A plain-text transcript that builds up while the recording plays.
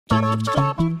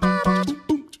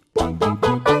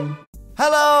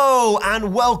Hello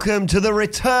and welcome to the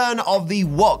return of the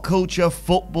WhatCulture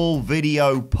football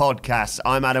video podcast.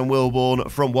 I'm Adam Wilborn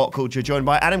from WhatCulture, joined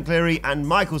by Adam Clery and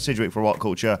Michael Sidgwick from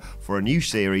WhatCulture for a new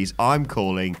series I'm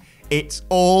calling It's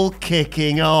All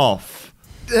Kicking Off.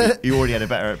 You already had a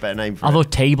better name for it. I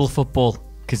thought table football,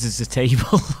 because it's a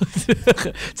table.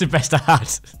 It's the best I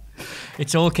had.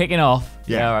 It's all kicking off.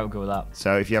 Yeah, all right, we'll go with that.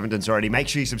 So if you haven't done so already, make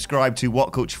sure you subscribe to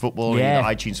WhatCulture Football in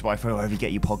iTunes, Spotify, wherever you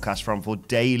get your podcasts from, for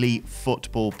daily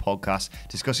football podcasts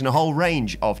discussing a whole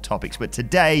range of topics. But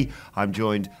today, I'm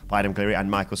joined by Adam Clery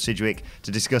and Michael Sidgwick to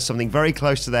discuss something very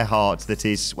close to their hearts that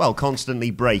is, well,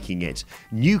 constantly breaking it.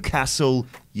 Newcastle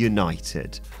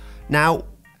United. Now,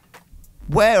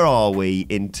 where are we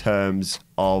in terms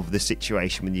of the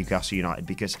situation with Newcastle United?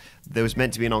 Because there was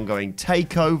meant to be an ongoing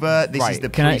takeover. This is the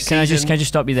can I just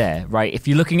stop you there? Right, if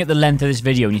you're looking at the length of this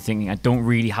video and you're thinking, I don't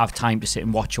really have time to sit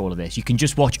and watch all of this, you can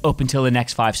just watch up until the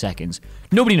next 5 seconds.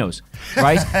 Nobody knows,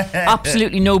 right?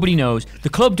 Absolutely nobody knows. The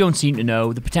club don't seem to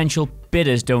know. The potential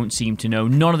bidders don't seem to know.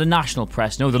 None of the national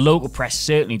press know. The local press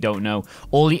certainly don't know.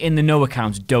 All the in-the-know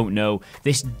accounts don't know.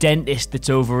 This dentist that's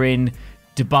over in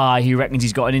Dubai, who reckons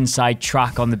he's got an inside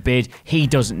track on the bid, he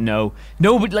doesn't know.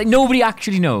 Nobody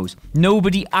actually knows.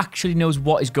 Nobody actually knows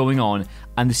what is going on,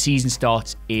 and the season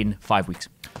starts in 5 weeks.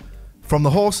 From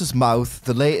the horse's mouth,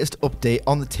 the latest update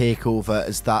on the takeover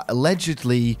is that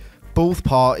allegedly both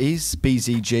parties,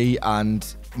 BZG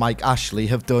and Mike Ashley,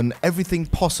 have done everything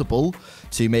possible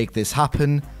to make this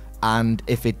happen, and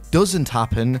if it doesn't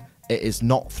happen, it is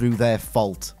not through their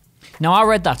fault. Now, I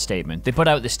read that statement. They put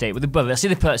out this statement. Well, I say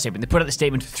they put out the statement. They put out the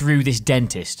statement through this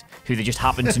dentist, who they just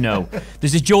happen to know.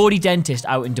 There's a Geordie dentist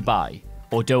out in Dubai,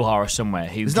 or Doha or somewhere.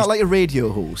 He's not like a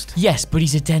radio host. Yes, but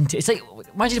he's a dentist. It's like,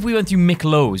 imagine if we went through Mick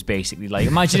Lowe's, basically. Like,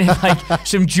 imagine if like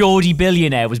some Geordie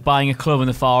billionaire was buying a club on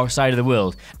the far side of the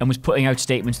world and was putting out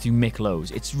statements through Mick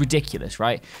Lowe's. It's ridiculous,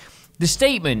 right? The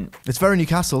statement... It's very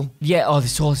Newcastle. Yeah,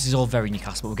 this is all very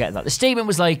Newcastle, but we'll get to that. The statement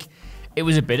was like... It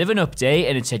was a bit of an update,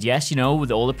 and it said, yes, you know,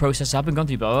 with all the process have been gone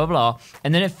through, blah, blah, blah.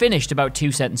 And then it finished about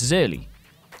 2 sentences early,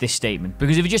 this statement.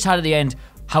 Because if it just had at the end,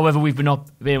 however, we've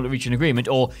not been able to reach an agreement,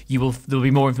 or there'll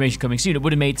be more information coming soon, it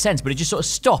would have made sense. But it just sort of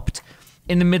stopped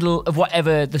in the middle of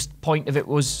whatever the point of it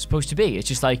was supposed to be. It's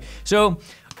just like, so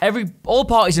all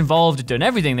parties involved have done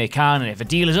everything they can, and if a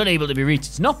deal is unable to be reached,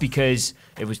 it's not because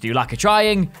it was through lack of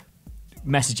trying.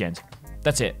 Message ends.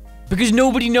 That's it. Because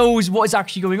nobody knows what is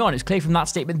actually going on. It's clear from that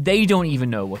statement, they don't even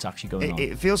know what's actually going on.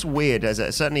 It feels weird,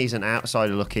 certainly as an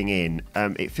outsider looking in,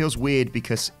 it feels weird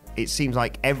because it seems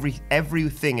like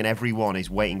everything and everyone is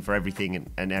waiting for everything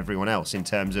and everyone else in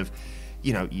terms of,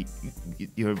 you know,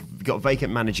 you've got a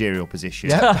vacant managerial position.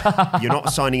 Yep. You're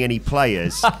not signing any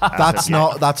players. That's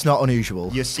not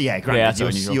unusual. You're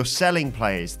selling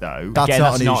players, though. That's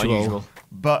not unusual.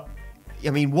 But... I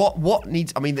mean, what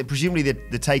needs... I mean, presumably the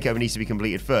takeover needs to be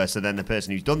completed first, so then the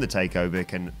person who's done the takeover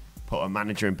can put a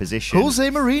manager in position. Jose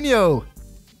Mourinho.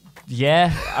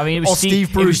 Yeah, I mean, it was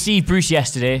Steve Bruce. It was Steve Bruce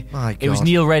yesterday. My God. It was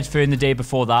Neil Redfern the day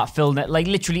before that. Phil, like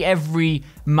literally every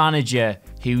manager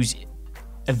who's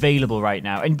available right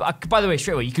now. And by the way,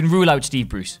 straight away, you can rule out Steve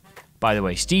Bruce. By the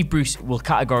way, Steve Bruce will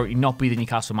categorically not be the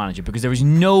Newcastle manager because there is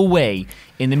no way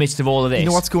in the midst of all of this... You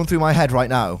know what's going through my head right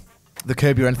now? The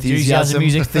Curb Your Enthusiasm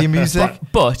theme music.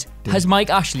 But has Mike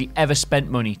Ashley ever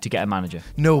spent money to get a manager?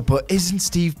 No, but isn't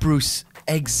Steve Bruce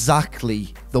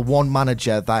exactly the one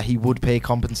manager that he would pay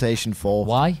compensation for?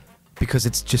 Why? Because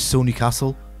it's just so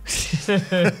Newcastle.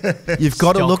 You've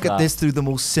got to look at this through the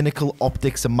most cynical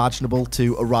optics imaginable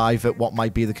to arrive at what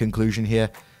might be the conclusion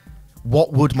here.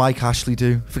 What would Mike Ashley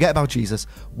do? Forget about Jesus.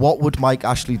 What would Mike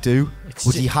Ashley do?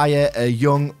 Would he hire a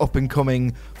young,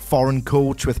 up-and-coming foreign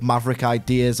coach with maverick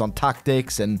ideas on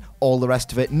tactics and all the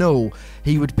rest of it? No,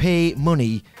 he would pay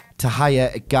money to hire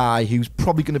a guy who's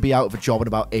probably going to be out of a job in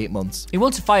about 8 months. He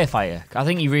wants a firefighter. I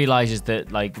think he realises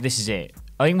that, like, this is it.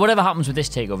 I think whatever happens with this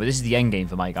takeover, this is the end game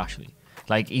for Mike Ashley.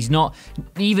 Like, he's not,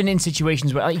 even in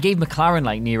situations where, like, he gave McLaren,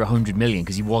 like, near 100 million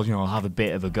because he was, you know, have a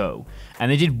bit of a go.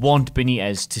 And they did want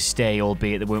Benitez to stay,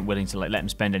 albeit they weren't willing to, like, let him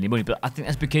spend any money. But I think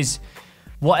that's because...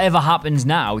 Whatever happens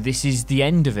now, this is the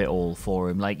end of it all for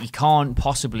him. Like, he can't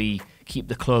possibly keep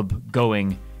the club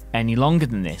going any longer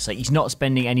than this. Like, he's not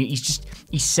spending any...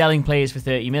 He's selling players for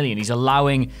 30 million. He's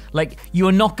allowing... Like, you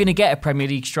are not going to get a Premier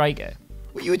League striker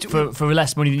for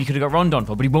less money than you could have got Rondon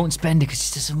for, but he won't spend it because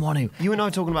he doesn't want to. You and I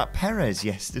were talking about Perez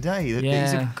yesterday.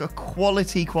 He's a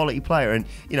quality player. And,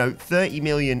 you know, 30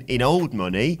 million in old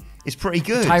money is pretty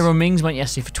good. Tyrone Mings went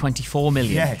yesterday for 24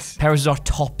 million. Yes. Perez is our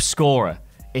top scorer.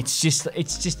 It's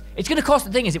going to cost,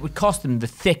 the thing is, it would cost them the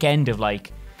thick end of,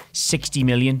 like, 60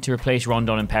 million to replace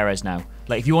Rondon and Perez now.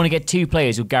 Like, if you want to get 2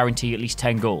 players who'll guarantee at least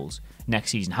 10 goals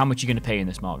next season, how much are you going to pay in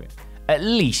this market? At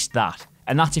least that.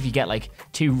 And that's if you get like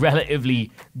 2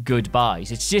 relatively good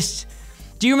buys. It's just...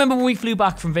 Do you remember when we flew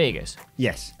back from Vegas?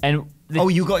 Yes. And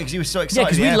you were so excited. Yeah,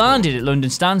 because we landed at London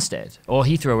Stansted or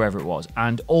Heathrow, wherever it was,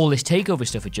 and all this takeover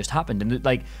stuff had just happened, and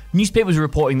like newspapers were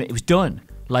reporting that it was done.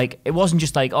 Like, it wasn't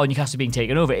just like, oh, Newcastle being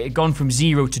taken over. It had gone from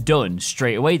 0 to done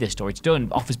straight away. This story, it's done.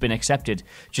 Offer's been accepted.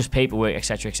 Just paperwork,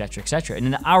 etc., etc., etc. And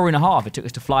in an hour and a half, it took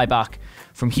us to fly back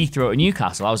from Heathrow to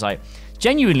Newcastle. I was like,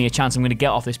 genuinely a chance I'm going to get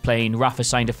off this plane. Rafa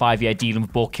signed a 5-year deal and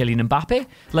we've bought Kylian Mbappe.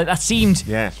 Like, that seemed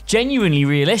genuinely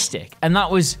realistic, and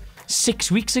that was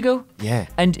 6 weeks ago. Yeah.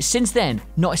 And since then,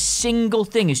 not a single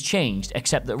thing has changed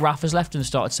except that Rafa's left and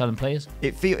started selling players.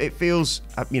 It feels,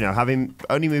 having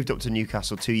only moved up to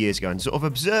Newcastle 2 years ago and sort of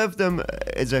observed them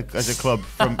as a club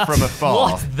from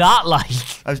afar. What's that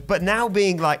like? But now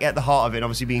being like at the heart of it,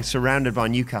 obviously being surrounded by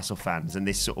Newcastle fans and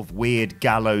this sort of weird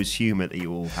gallows humour that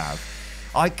you all have.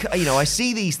 I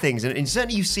see these things, and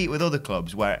certainly you see it with other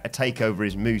clubs where a takeover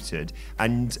is mooted,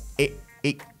 and it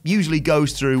usually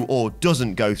goes through or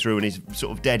doesn't go through and is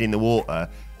sort of dead in the water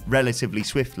relatively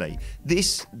swiftly.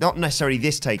 This, not necessarily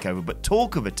this takeover, but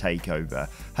talk of a takeover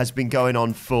has been going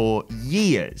on for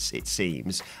years, it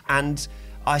seems. And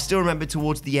I still remember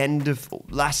towards the end of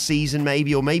last season,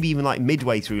 maybe even like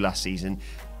midway through last season,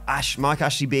 Mike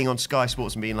Ashley being on Sky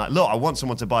Sports and being like, look, I want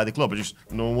someone to buy the club, but just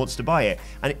no one wants to buy it.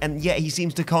 And yet he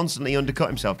seems to constantly undercut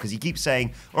himself because he keeps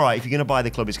saying, all right, if you're going to buy the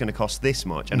club, it's going to cost this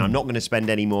much. And I'm not going to spend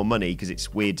any more money because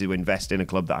it's weird to invest in a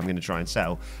club that I'm going to try and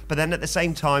sell. But then at the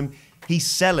same time, he's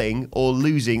selling or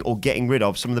losing or getting rid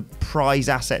of some of the prize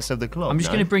assets of the club. I'm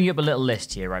just going to bring you up a little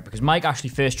list here, right? Because Mike Ashley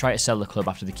first tried to sell the club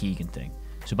after the Keegan thing.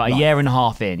 So about a year and a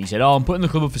half in, he said, I'm putting the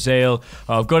club up for sale.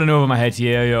 I've got it over my head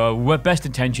here. Best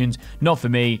intentions, not for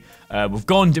me. We've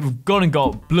gone and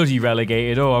got bloody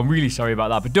relegated. Oh, I'm really sorry about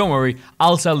that. But don't worry,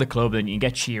 I'll sell the club and you can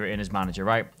get Shearer in as manager,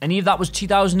 right? And that was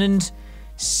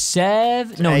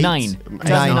 2007? No, 9.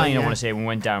 2009, I want to say, when we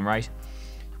went down, right?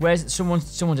 Where's someone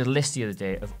did a list the other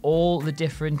day of all the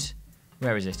different...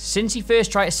 Where is it? Since he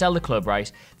first tried to sell the club,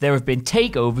 right, there have been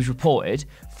takeovers reported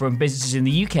from businesses in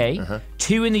the UK,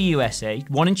 2 in the USA,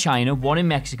 1 in China, 1 in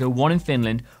Mexico, 1 in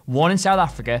Finland, 1 in South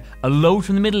Africa, a load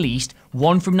from the Middle East,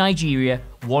 1 from Nigeria,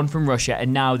 1 from Russia,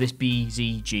 and now this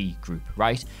BZG group,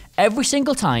 right? Every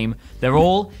single time, they're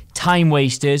all time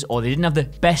wasters or they didn't have the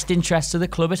best interests of the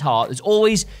club at heart. There's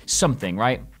always something,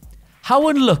 right? How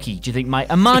unlucky do you think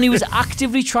a man who was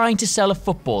actively trying to sell a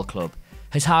football club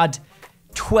has had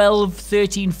 12,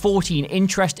 13, 14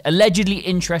 allegedly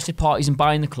interested parties in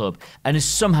buying the club and has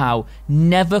somehow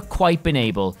never quite been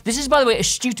able. This is, by the way,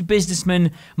 astute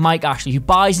businessman Mike Ashley, who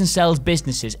buys and sells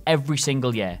businesses every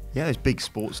single year. Yeah, there's big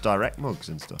Sports Direct mugs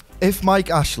and stuff. If Mike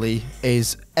Ashley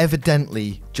is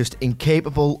evidently just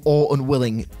incapable or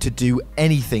unwilling to do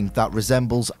anything that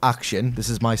resembles action, this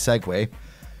is my segue,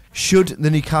 should the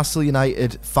Newcastle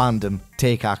United fandom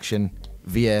take action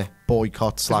via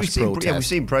boycott/protest? We've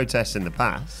seen protests in the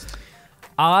past.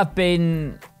 I've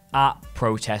been at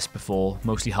protests before,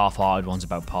 mostly half-hearted ones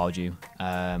about Pardew.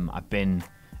 I've been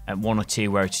at 1 or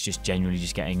 2 where it's just genuinely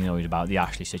just getting annoyed about the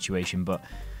Ashley situation. But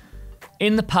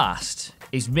in the past,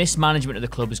 his mismanagement of the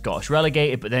club has got us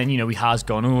relegated, but then, he has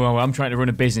gone, I'm trying to run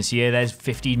a business here. There's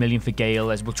 15 million for Gale.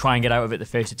 We'll try and get out of it the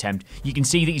first attempt. You can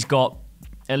see that he's got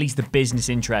at least the business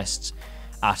interests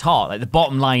at heart. Like, the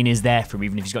bottom line is there for him,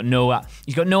 even if he's got no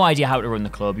idea how to run the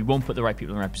club. He won't put the right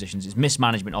people in the right positions. His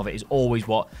mismanagement of it is always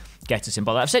what gets us in.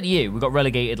 But like I've said to you, we got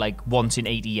relegated like once in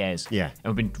 80 years. Yeah.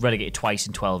 And we've been relegated twice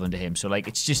in 12 under him. So like,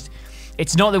 it's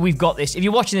not that we've got this. If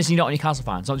you're watching this and you're not a Newcastle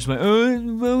fan, it's not just like,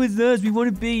 well, it's us. We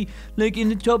want to be like in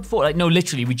the top 4. Like, no,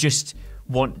 literally, we just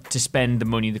want to spend the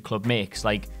money the club makes.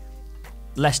 Like,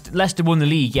 Leicester won the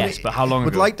league, yes, but how long ago?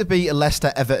 Would like to be a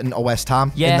Leicester, Everton or West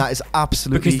Ham, yeah, and that is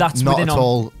absolutely not at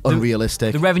all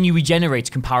unrealistic. The revenue we generate is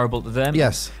comparable to them.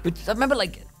 Yes. I remember,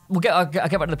 like, I'll get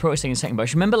back to the protest thing in a second, but I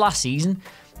just remember last season,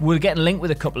 we were getting linked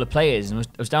with a couple of players, and I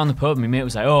was down the pub, and my mate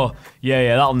was like, oh,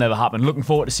 yeah, that'll never happen. Looking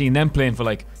forward to seeing them playing for,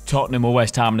 like, Tottenham or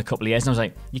West Ham in a couple of years. And I was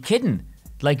like, you're kidding?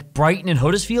 Like, Brighton and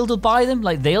Huddersfield will buy them?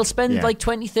 Like, they'll spend, like,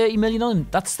 20, 30 million on them?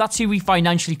 That's who we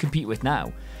financially compete with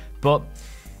now. But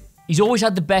he's always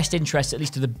had the best interest, at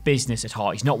least of the business at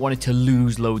heart. He's not wanted to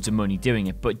lose loads of money doing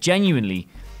it. But genuinely,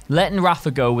 letting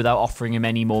Rafa go without offering him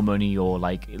any more money or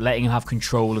like letting him have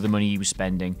control of the money he was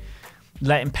spending,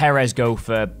 letting Perez go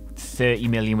for 30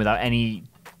 million without any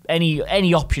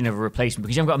option of a replacement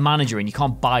because you haven't got a manager and you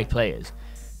can't buy players.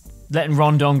 Letting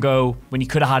Rondon go when you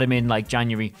could have had him in like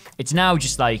January. It's now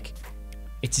just like,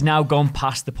 it's now gone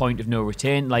past the point of no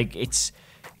return. Like, it's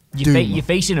you're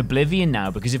facing oblivion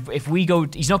now, because if we go,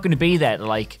 he's not going to be there to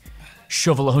like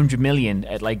shovel 100 million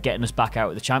at like getting us back out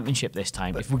of the Championship this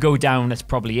time. If we go down, that's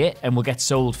probably it, and we'll get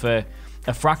sold for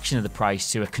a fraction of the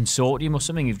price to a consortium or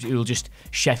something who'll just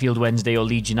Sheffield Wednesday or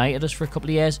Leeds United us for a couple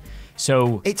of years.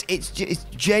 So it's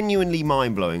genuinely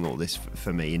mind-blowing, all this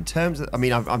for me, in terms of, I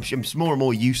mean, I'm more and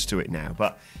more used to it now,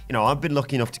 but you know, I've been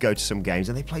lucky enough to go to some games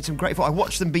and they played some great football. I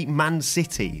watched them beat Man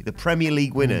City, the Premier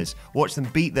League winners, watched them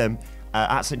beat them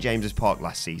at St James's Park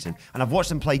last season, and I've watched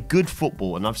them play good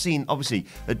football, and I've seen, obviously,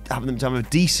 having them to have a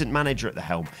decent manager at the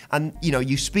helm. And you know,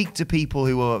 you speak to people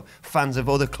who are fans of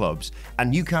other clubs, and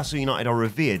Newcastle United are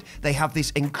revered. They have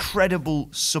this incredible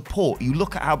support. You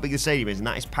look at how big the stadium is, and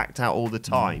that is packed out all the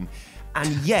time. And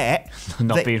yet,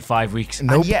 not being 5 weeks.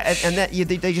 Nope. And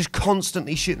they just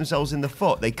constantly shoot themselves in the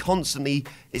foot. They constantly,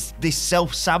 it's this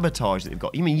self-sabotage that they've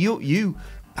got. You mean you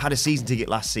had a season ticket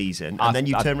last season, and then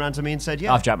you turned around to me and said,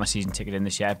 yeah, I've dragged my season ticket in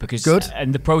this year because good.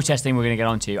 And the protest thing we're going to get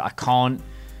onto, I can't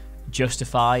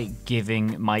justify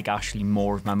giving Mike Ashley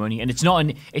more of my money, and it's not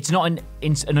an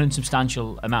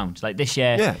unsubstantial amount. Like this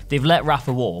year, they've let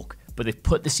Rafa walk, but they've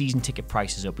put the season ticket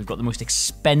prices up. We've got the most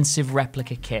expensive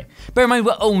replica kit. Bear in mind,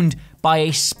 we're owned by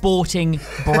a sporting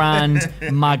brand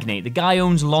magnate. The guy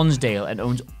owns Lonsdale and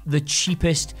owns the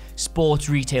cheapest sports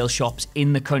retail shops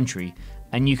in the country.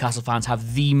 And Newcastle fans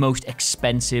have the most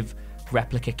expensive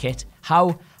replica kit.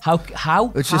 How?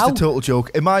 It's just a total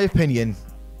joke. In my opinion,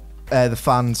 the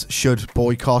fans should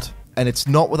boycott, and it's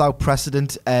not without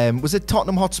precedent. Was it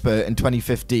Tottenham Hotspur in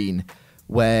 2015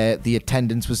 where the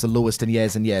attendance was the lowest in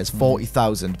years and years,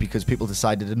 40,000, because people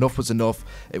decided enough was enough.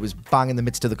 It was bang in the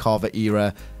midst of the Carver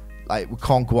era. Like, we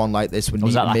can't go on like this. We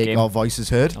need to make our voices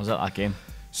heard. I was at that game.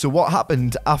 So what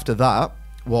happened after that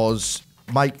was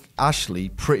Mike Ashley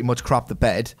pretty much crapped the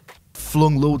bed,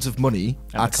 flung loads of money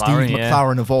at McLaren, Steve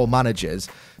McLaren of all managers.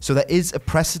 So there is a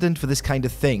precedent for this kind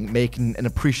of thing making an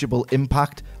appreciable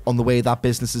impact on the way that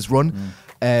business is run.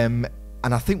 And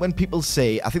I think when people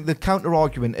say, I think the counter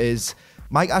argument is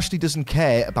Mike Ashley doesn't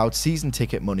care about season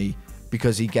ticket money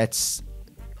because he gets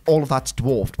all of that's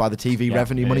dwarfed by the TV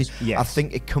revenue money. Yes. I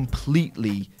think it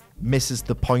completely misses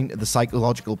the point of the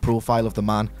psychological profile of the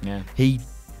man. Yeah. He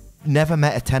never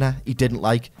met a tenner he didn't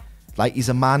like. Like, he's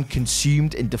a man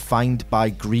consumed and defined by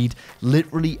greed.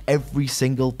 Literally every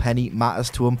single penny matters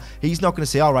to him. He's not going to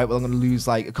say, all right, well, I'm going to lose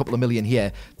like a couple of million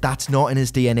here. That's not in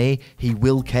his DNA. He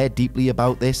will care deeply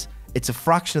about this. It's a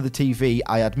fraction of the TV,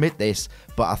 I admit this,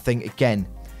 but I think, again,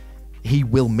 he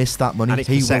will miss that money.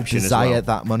 He will desire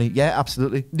that money. Yeah,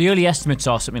 absolutely. The early estimates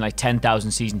are something like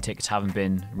 10,000 season tickets haven't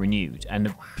been renewed,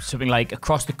 and something like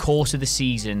across the course of the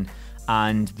season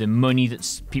and the money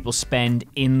that people spend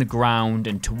in the ground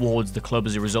and towards the club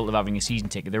as a result of having a season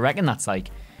ticket, they reckon that's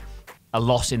like a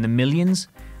loss in the millions.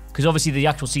 Because obviously the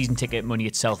actual season ticket money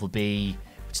itself will be,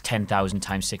 it's 10,000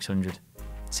 times 600.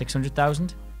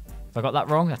 600,000? Have I got that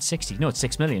wrong? That's 60. No, it's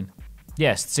 6 million.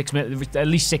 Yes, 6 million. At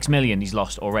least 6 million he's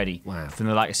lost already. Wow. From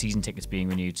the lack of season tickets being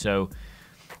renewed. So,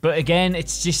 but again,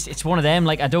 it's one of them.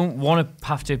 Like, I don't want to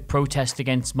have to protest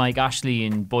against Mike Ashley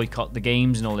and boycott the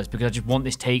games and all this, because I just want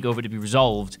this takeover to be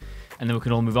resolved and then we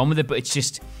can all move on with it. But it's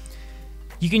just,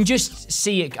 you can just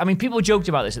see it. I mean, people joked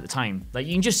about this at the time. Like,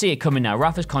 you can just see it coming now.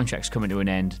 Rafa's contract's coming to an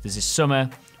end. There's this summer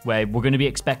where we're going to be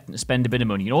expecting to spend a bit of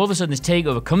money, and all of a sudden this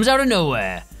takeover comes out of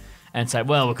nowhere. And it's like,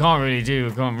 well, we can't really do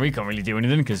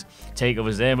anything because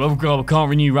takeover's there. Well, God, we can't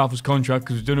renew Rafa's contract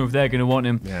because we don't know if they're going to want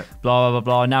him. Yeah. Blah, blah, blah,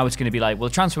 blah. Now it's going to be like, well,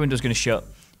 the transfer window's going to shut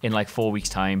in like 4 weeks'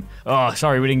 time. Oh,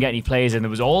 sorry, we didn't get any players in. There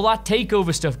was all that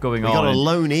takeover stuff going on. We got a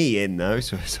loanee in though,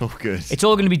 so it's all good. It's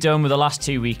all going to be done with the last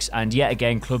 2 weeks, and yet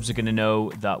again, clubs are going to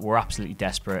know that we're absolutely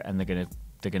desperate, and they're going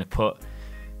to put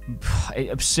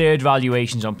absurd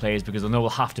valuations on players because they'll know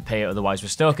we'll have to pay it, otherwise we're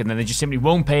stuck, and then they just simply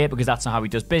won't pay it because that's not how he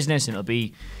does business, and it'll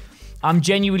be. I'm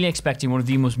genuinely expecting one of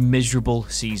the most miserable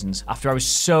seasons. After I was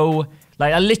so,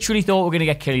 like, I literally thought we were going to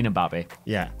get Kylian Mbappe.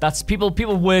 Yeah. That's people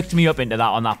worked me up into that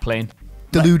on that plane.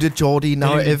 Deluded Geordie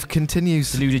narrative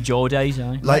continues. Deluded Geordie,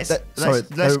 sorry. Like,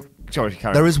 Sorry,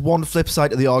 there is one flip side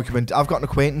to the argument. I've got an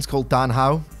acquaintance called Dan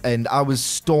Howe, and I was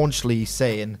staunchly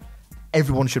saying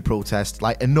everyone should protest.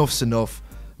 Like, enough's enough.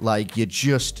 Like,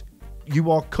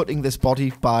 you are cutting this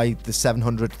body by the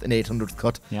 700th and 800th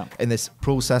cut in this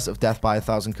process of death by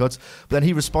 1,000 cuts. But then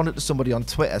he responded to somebody on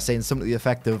Twitter saying something to the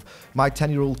effect of, my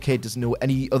 10-year-old kid doesn't know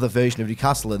any other version of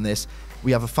Newcastle in this.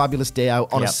 We have a fabulous day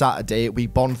out on a Saturday. We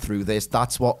bond through this.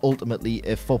 That's what ultimately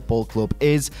a football club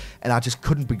is. And I just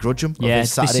couldn't begrudge him of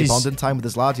his Saturday bonding time with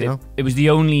his lad, you know? It was the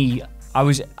only... I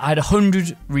had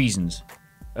 100 reasons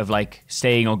of, like,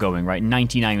 staying or going, right?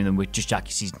 99 of them were just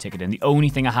Jackie's season ticket. And the only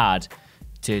thing I had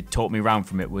to talk me around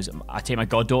from it was I take my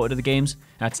goddaughter to the games.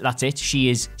 That's it. She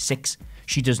is 6.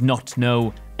 She does not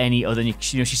know any other.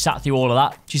 She sat through all of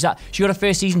that. She got her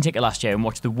first season ticket last year and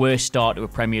watched the worst start to a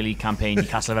Premier League campaign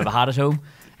Newcastle have ever had at home.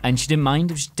 And she didn't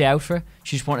mind. It was just a day out for her.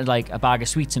 She just wanted like a bag of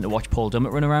sweets and to watch Paul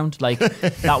Dummett run around. Like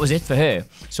that was it for her.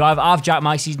 So I've jacked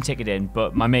my season ticket in,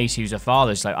 but my mate who's her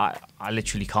father's like I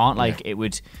literally can't. Like it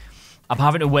would. I'm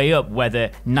having to weigh up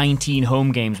whether 19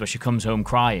 home games where she comes home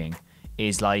crying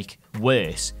is like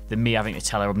worse than me having to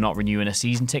tell her I'm not renewing a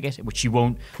season ticket, which she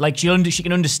won't. Like she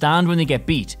can understand when they get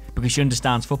beat because she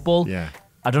understands football. Yeah.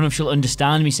 I don't know if she'll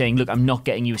understand me saying, look, I'm not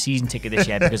getting you a season ticket this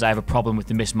year because I have a problem with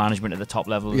the mismanagement at the top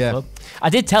level of the club.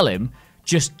 I did tell him,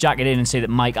 just jack it in and say that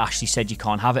Mike Ashley said you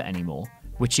can't have it anymore,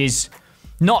 which is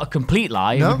not a complete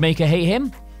lie. It would make her hate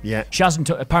him. Yeah. She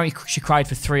hasn't. Apparently, she cried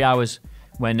for 3 hours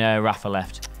when Rafa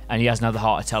left, and he hasn't had the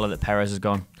heart to tell her that Perez has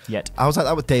gone yet. I was like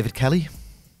that with David Kelly.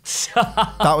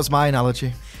 That was my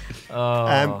analogy.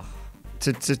 To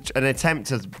an attempt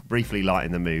to briefly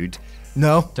lighten the mood.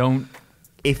 No. Don't.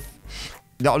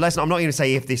 No, listen, I'm not going to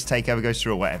say if this takeover goes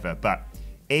through or whatever, but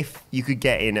if you could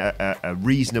get in a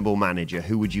reasonable manager,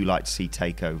 who would you like to see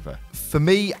take over? For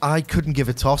me, I couldn't give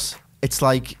a toss. It's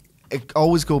like, it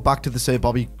always go back to the Sir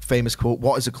Bobby famous quote,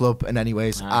 what is a club? And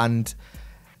anyways, and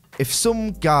if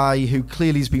some guy who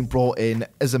clearly has been brought in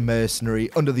as a mercenary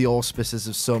under the auspices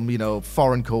of some,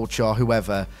 foreign coach or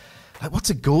whoever, like,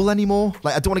 what's a goal anymore?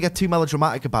 Like, I don't want to get too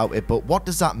melodramatic about it, but what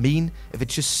does that mean if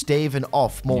it's just staving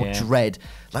off more dread?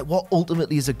 Like, what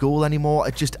ultimately is a goal anymore?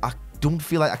 I don't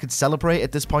feel like I could celebrate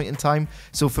at this point in time.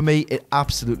 So for me, it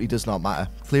absolutely does not matter.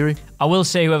 Clery? I will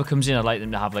say whoever comes in, I'd like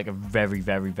them to have like a very,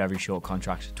 very, very short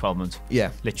contract, 12 months.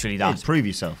 Yeah. Literally that. Yeah, prove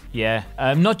yourself. Yeah.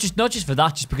 Not just for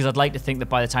that, just because I'd like to think that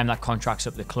by the time that contract's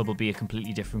up, the club will be a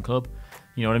completely different club.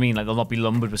 You know what I mean? Like, they'll not be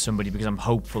lumbered with somebody because I'm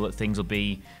hopeful that things will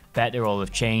be better or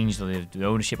they've changed or the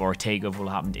ownership or a takeover will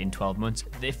happen in 12 months.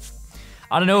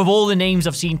 I don't know, of all the names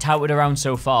I've seen touted around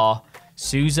so far,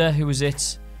 Sousa, who was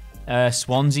it?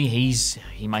 Swansea,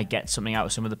 he might get something out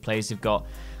of some of the players they've got.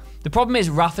 The problem is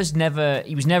Rafa's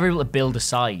he was never able to build a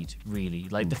side, really.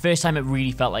 Like, the first time it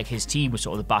really felt like his team was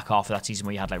sort of the back half of that season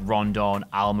where you had like Rondon,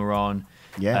 Almiron,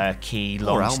 Key,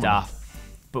 Longstaff.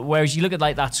 But whereas you look at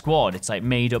like that squad, it's like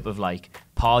made up of like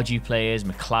Pardew players,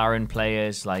 McLaren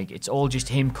players. Like, it's all just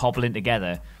him cobbling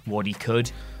together what he could.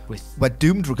 We're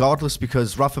doomed regardless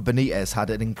because Rafa Benitez had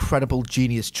an incredible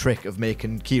genius trick of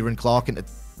making Kieran Clark into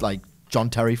like John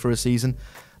Terry for a season.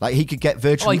 Like, he could get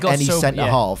virtually any centre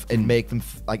half and make them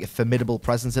like a formidable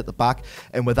presence at the back.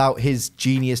 And without his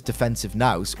genius defensive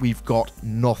nous, we've got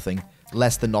nothing.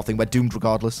 Less than nothing. We're doomed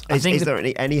regardless. Is there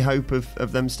any hope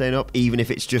of them staying up, even if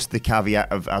it's just the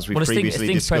caveat of, as we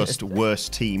previously discussed,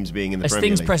 worst teams being in the Premier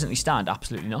League? As things presently stand,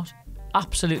 absolutely not.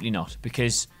 Absolutely not.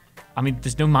 Because, I mean,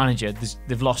 there's no manager.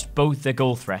 They've lost both their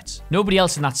goal threats. Nobody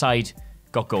else in that side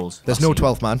got goals. There's no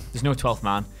 12th man. There's no 12th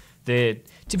man.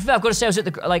 To be fair, I've got to say,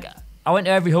 I went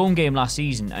to every home game last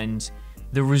season, and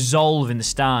the resolve in the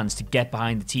stands to get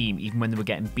behind the team, even when they were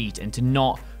getting beat, and to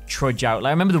not trudge out.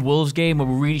 Like, I remember the Wolves game where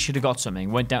we really should have got something.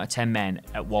 Went down to 10 men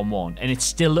at 1-1, and it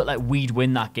still looked like we'd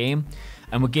win that game.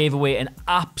 And we gave away an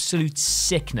absolute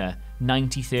sickener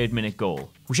 93rd minute goal.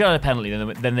 We should have had a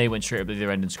penalty, then they went straight up to the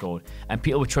other end and scored. And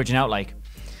people were trudging out like,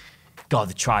 God,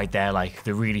 they tried there. Like,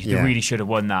 they really should have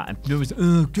won that. And there was,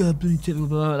 oh God,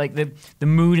 like the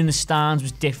mood in the stands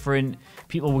was different.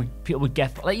 People would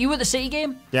get, like, you were at the City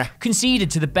game,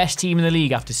 conceded to the best team in the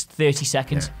league after 30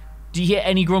 seconds. Yeah. Do you hear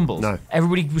any grumbles? No.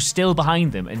 Everybody was still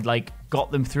behind them and like got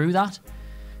them through that.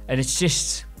 And it's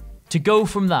just to go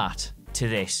from that to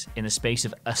this in the space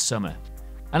of a summer.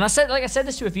 And I said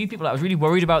this to a few people. I was really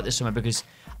worried about this summer because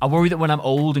I worry that when I'm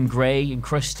old and grey and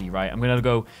crusty, right, I'm going to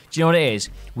go, do you know what it is?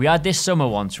 We had this summer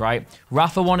once, right?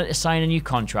 Rafa wanted to sign a new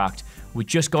contract. We'd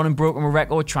just gone and broken a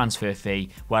record transfer fee.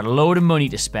 We had a load of money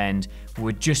to spend.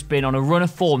 We'd just been on a run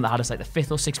of form that had us like the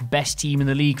 5th or 6th best team in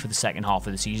the league for the second half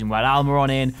of the season. We had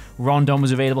Almiron in. Rondon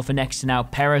was available for next to now.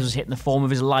 Perez was hitting the form of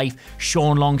his life.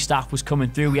 Sean Longstaff was coming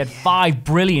through. We had 5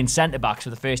 brilliant centre-backs for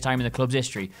the first time in the club's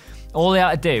history. All they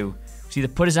had to do was either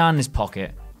put his hand in his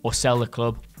pocket or sell the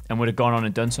club, and would have gone on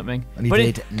and done something. And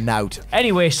he did nout.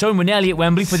 Anyway, son, we're nearly at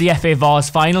Wembley for the FA Vars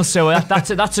final, so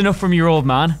that's enough from your old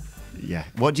man. Yeah.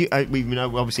 What do you? We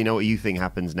obviously know what you think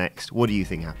happens next. What do you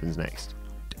think happens next?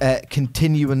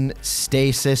 Continuing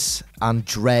stasis and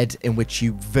dread in which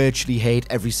you virtually hate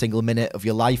every single minute of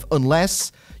your life,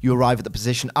 unless you arrive at the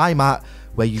position I'm at,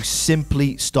 where you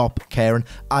simply stop caring.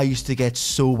 I used to get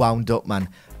so wound up, man.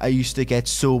 I used to get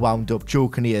so wound up. Joe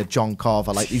Kinnear, John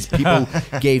Carver, like, these people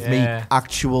gave me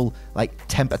actual like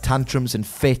temper tantrums and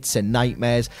fits and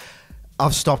nightmares.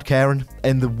 I've stopped caring,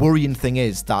 and the worrying thing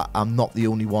is that I'm not the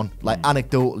only one. Like,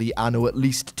 anecdotally, I know at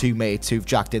least 2 mates who've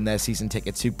jacked in their season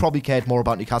tickets who probably cared more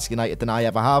about Newcastle United than I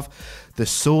ever have. The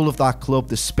soul of that club,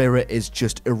 the spirit, is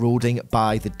just eroding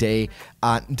by the day,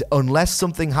 and unless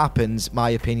something happens, my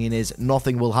opinion is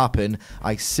nothing will happen.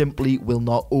 I simply will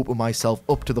not open myself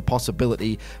up to the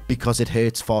possibility because it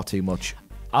hurts far too much.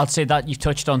 I'd say that you've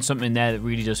touched on something there that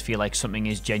really does feel like something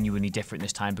is genuinely different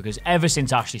this time, because ever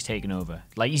since Ashley's taken over,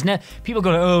 like, people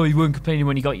go, oh, you weren't complaining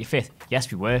when you got your 5th.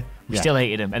 Yes, we were. We still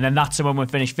hated him. And then that's when we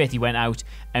finished 5th, he went out,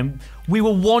 and we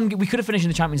could have finished in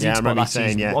the Champions League spot last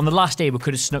season. On the last day, we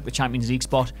could have snuck the Champions League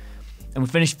spot, and we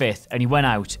finished 5th, and he went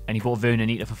out and he bought Werner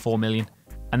Anita for 4 million.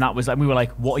 And that was like, we were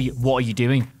like, what are you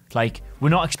doing? Like, we're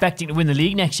not expecting to win the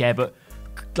league next year, but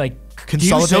like,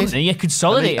 consolidate. Yeah,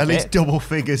 consolidate. At least double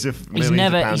figures of millions He's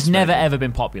never, of pounds he's never ever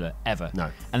been popular ever.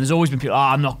 No. And there's always been people.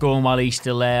 I'm not going while he's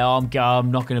still there. I'm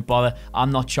not going to bother.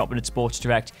 I'm not shopping at Sports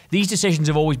Direct. These decisions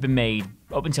have always been made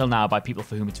up until now by people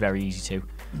for whom it's very easy to.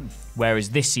 Whereas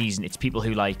this season, it's people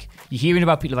who, like, you're hearing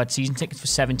about people who've had season tickets for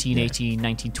 17, 18,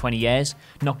 19, 20 years,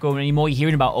 not going anymore. You're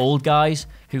hearing about old guys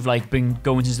who've, like, been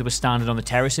going since they were standing on the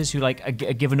terraces, who, like, are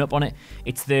giving up on it.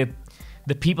 It's the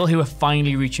people who are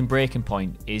finally reaching breaking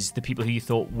point is the people who you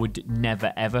thought would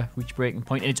never ever reach breaking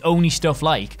point. And it's only stuff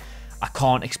like, I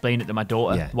can't explain it to my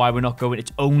daughter why we're not going.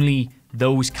 It's only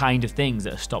those kind of things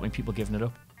that are stopping people giving it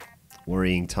up.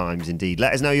 Worrying times indeed.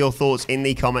 Let us know your thoughts in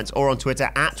the comments or on Twitter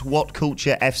at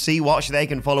WhatCultureFC. Watch, they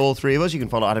can follow all 3 of us. You can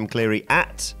follow Adam Clery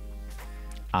at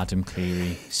Adam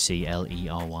Clery,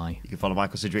 Clery. You can follow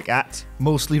Michael Sidgwick at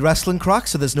Mostly Wrestling Crack,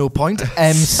 so there's no point.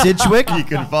 Sidgwick. You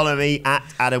can follow me at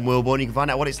Adam Wilborn. You can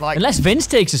find out what it's like. Unless Vince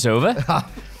takes us over.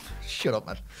 Shut up,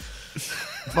 man.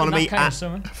 Follow me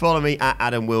at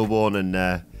Adam Wilborn,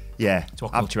 and It's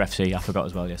WhatCulture FC. I forgot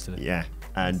as well yesterday. Yeah,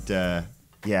 and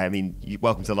I mean,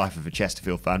 welcome to the life of a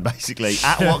Chesterfield fan, basically.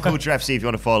 At WhatCulture FC, if you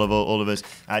want to follow all of us.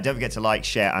 Don't forget to like,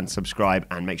 share, and subscribe.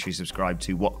 And make sure you subscribe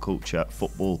to WhatCulture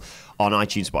Football on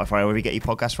iTunes, Spotify, wherever you get your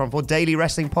podcasts from, for daily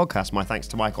wrestling podcasts. My thanks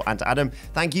to Michael and to Adam.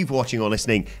 Thank you for watching or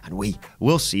listening, and we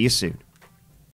will see you soon.